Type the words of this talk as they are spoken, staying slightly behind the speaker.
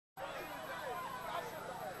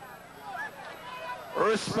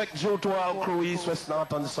Respect due to all crew, east, west,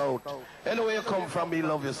 north, and south. Anywhere you come from, me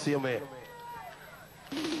love you, see me.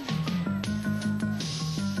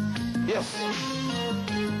 Yes.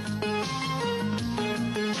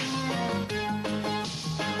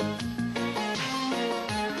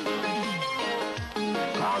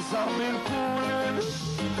 Cause I've been cooling,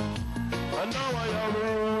 and now I am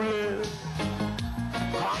ruling.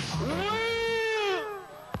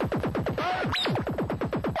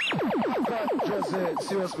 Josey,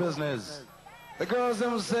 serious business. The girls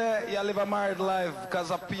them say you live a married life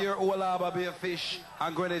because of pure old harbor bay fish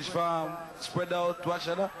and Greenwich farm spread out. Watch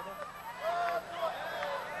it.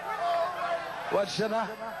 Watch it.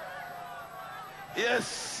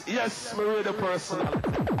 Yes, yes, Marie the personality.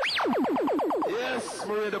 Yes,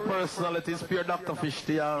 Marie the personality is pure Dr. Fish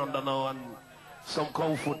the arm now and some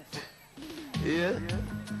cow foot. Yeah?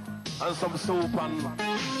 And some soup and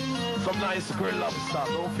some nice grilled lobster.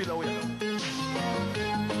 Don't feel away.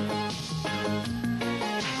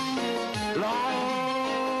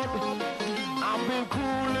 Lord, I've been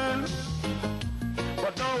cooling,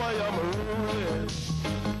 but now I am ruling.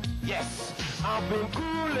 Yes, I've been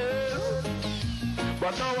cooling,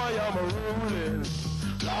 but now I am ruling.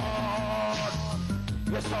 Lord,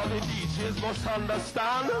 yes, all the DJs must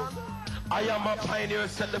understand. I am a pioneer,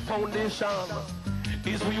 set the foundation.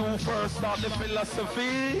 Is we who first start the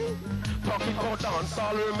philosophy. Talking about dance,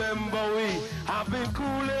 all remember we have been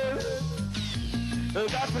cooling.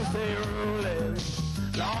 Got to stay ruling.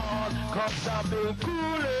 Lord, cause I've been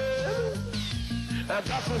cooling. Got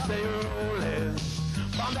to stay ruling.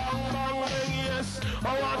 Bang, bang, bang, bang, yes. I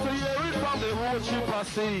want to hear it from the whole ship I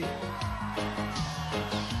see.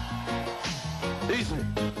 Easy.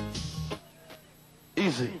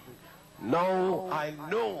 Easy. Now I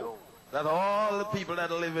know that all the people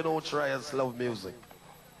that live in Otrias love music.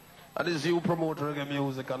 And this you promote reggae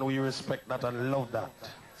music and we respect that and love that.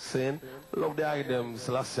 Saying, love the items,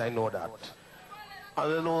 last I know that. I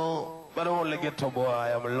don't know, but I only get to boy,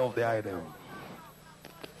 I love the item.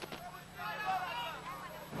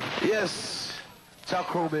 Yes,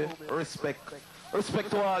 Jack Ruby, respect. Respect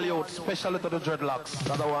to all you, especially to the dreadlocks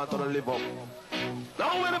that I want to live up.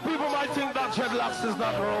 Now many people might think that dreadlocks is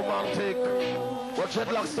not romantic, but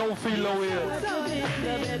dreadlocks don't feel no way.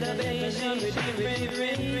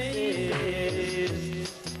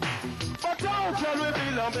 But how can we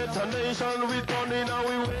build a better nation with money in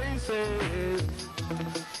our ways?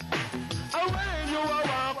 And when you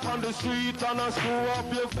walk on the street and I screw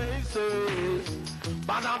up your faces,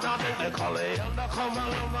 but I'm not in the color, undercover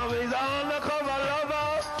lover is undercover lover.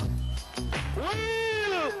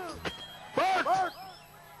 Wheel! But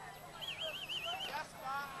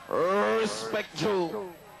respect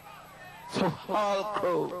you to all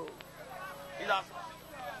crew.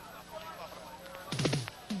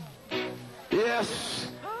 Yes,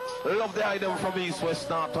 love the item from east, west,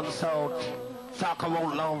 north, and south. Talk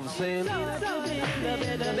about love, saying.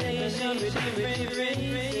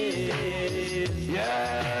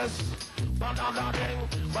 Yes.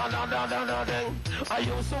 I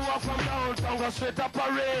used to walk from downtown, go straight up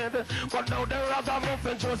parade. But now the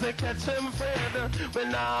ragamuffin Josey catch him fade.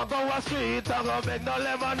 When I go a street, I go beg no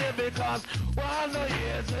lemonade because one no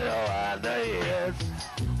years, one no years.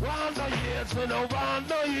 One no years, we no want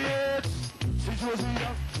no years. She Josey,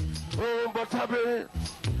 oh, but I breathe.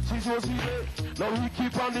 She Josey, now we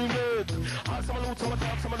keep on the mate. All some of them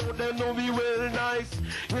talk, some of them know me well nice.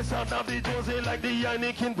 Yes, I love the Josey like the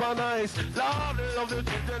Heineken pan ice. Lord, they love the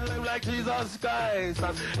children like Jesus Christ.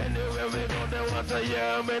 And anywhere we go, they want to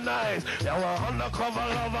hear me nice. Yeah, we're undercover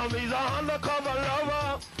lover, me's an undercover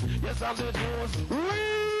lover. Yes, I'm the Josey.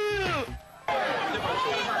 Real!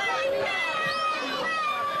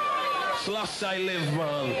 Slush I live,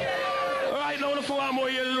 man. Right now, the 4 more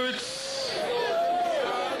year lyrics.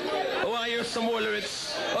 Oh, I hear some more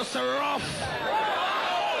lyrics. That's a rough.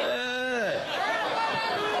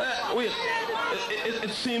 Wait,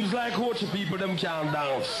 it seems like Ochi people them can't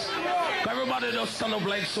dance. Everybody just stand up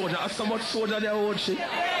like soldier. There's so much soldier there, Ochi.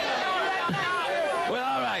 Well,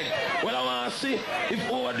 all right. Well, I want to see if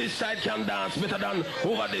over this side can dance better than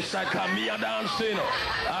over this side. Can me a dance, you know.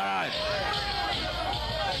 All right.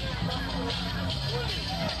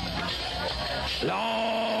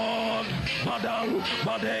 Lord, badang,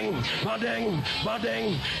 badang, badang,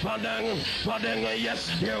 badang, badang, badang. Yes,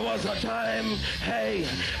 there was a time, hey,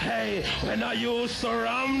 hey, when I used to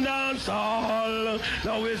ram dance all.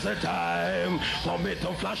 Now is the time for me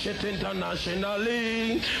to flash it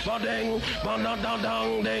internationally. Badang, badang,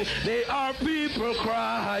 badang, dang. There are people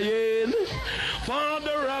crying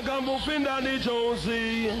Father Ragamuffin Danny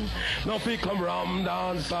Josey. Now fi come ram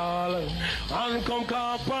dance hall and come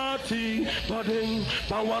car party. But then,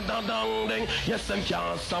 dang. Yes, them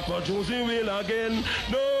can't stop a Josey will again.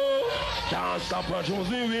 No, can't stop a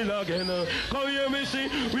Josey will again. Come hear me sing.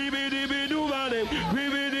 We be di be do bane. We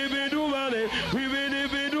be di be do bane. We be di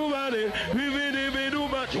be do bane. We be di be do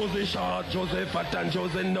bane. Josey short, Josey fat and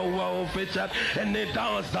Josey know how fit chat. And they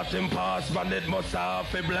dance that him pass, but it must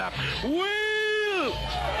have a black. Will!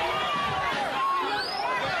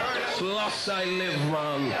 Lost I live,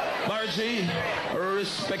 man. Margie,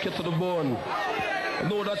 respect you to the bone.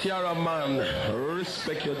 Know that you're a man.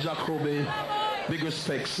 Respect you, Jack Ruby. Big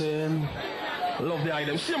respect, saying, love the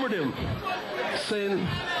item. Same with him. Saying,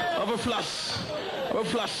 have a flash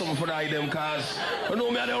something for the item, cause I know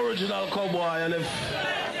me are the original cowboy, and if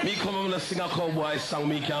me come and sing a cowboy song,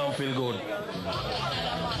 me can't feel good.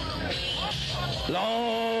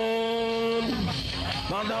 Long,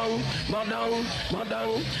 madang,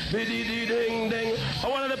 biddy ding ding. I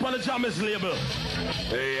wanted to put the Jamis label.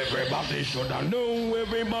 Everybody shoulda know,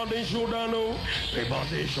 everybody shoulda know,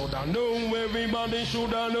 everybody shoulda know, everybody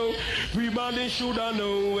shoulda know, everybody shoulda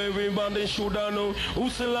know, everybody shoulda know. Who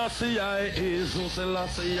Selassie is, who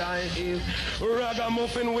Selassie is.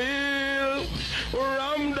 Ragamuffin will,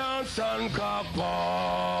 ram dance and cock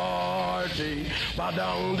party,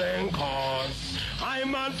 badang dang cause.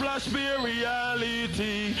 I'm on flash be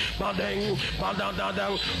reality, badang,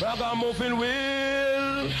 badang, ragamuffin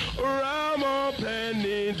will, ram up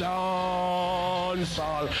any dance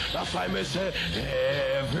hall. That's why me say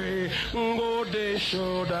every go they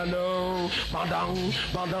shoulda know. Badang,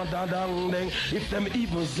 badang, dang. If them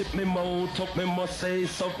even zip me mouth up, me must say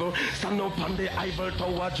something. Stand up on the Eiffel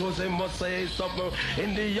Tower, Josey must say something.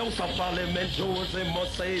 In the House of Parliament, Josey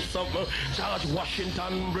must say something. George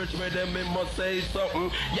Washington Bridge with them, me must say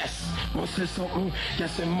something. Yes, must say something.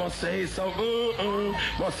 Yes, he must say something.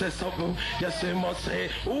 Must say something. Yes, he must say.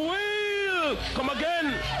 Will come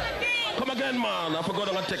again. Come again, man. I forgot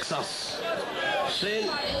about Texas. See,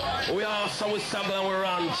 we are some with Sagal and we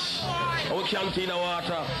ranch. And we can't clean the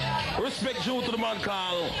water. Respect due to the man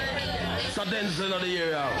called Sadenzel of the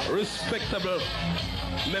area. Respectable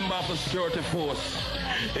member of the security force.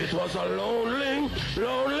 It was a lonely,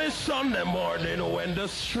 lonely Sunday morning when the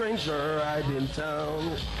stranger arrived in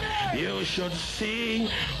town. You should see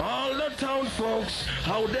all the town folks,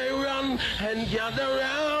 how they run and gather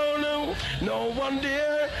round. No one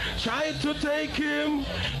dare try to take him.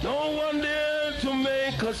 No one dare to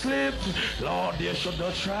make a slip. Lord, you should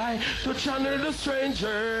not try to channel the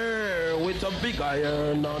stranger with a big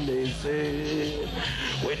iron on his head.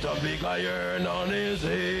 With a big iron on his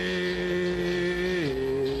head.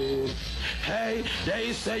 Hey,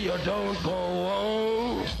 they say you don't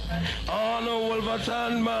go on a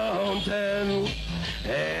Wolverton mountain,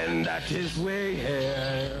 and that is where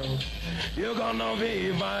you're gonna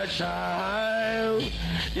be my child.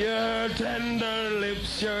 Your tender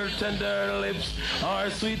lips are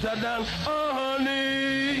sweeter than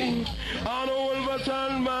honey on a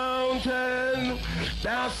Wolverton mountain.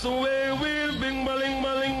 That's the way we'll bing baling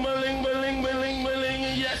baling baling baling baling baling.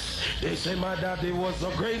 Yes, they say my daddy was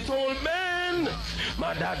a great old man.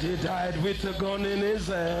 My daddy died with a gun in his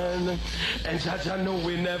hand. And Jaja know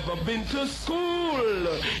we never been to school.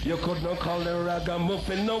 You could not call the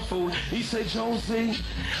ragamuffin no fool. He said, Josey,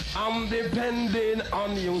 I'm depending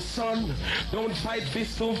on you, son. Don't fight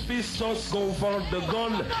fist to fist, just go for the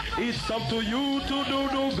gun. It's up to you to do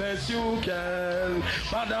the best you can.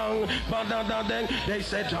 Badang, badang, badang. They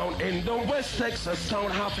said down in the West Texas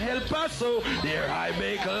town half El Paso, there I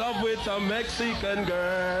make love with a Mexican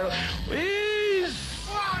girl.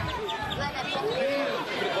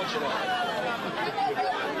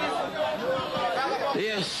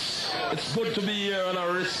 Yes, it's good to be here and I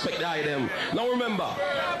respect the item. Now remember,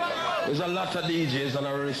 there's a lot of DJs and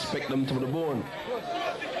I respect them to the bone.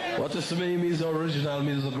 What is the name is original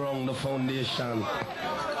music ground, the foundation.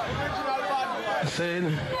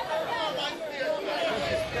 Saying,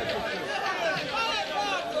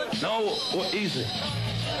 now, easy.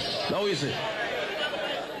 Now easy.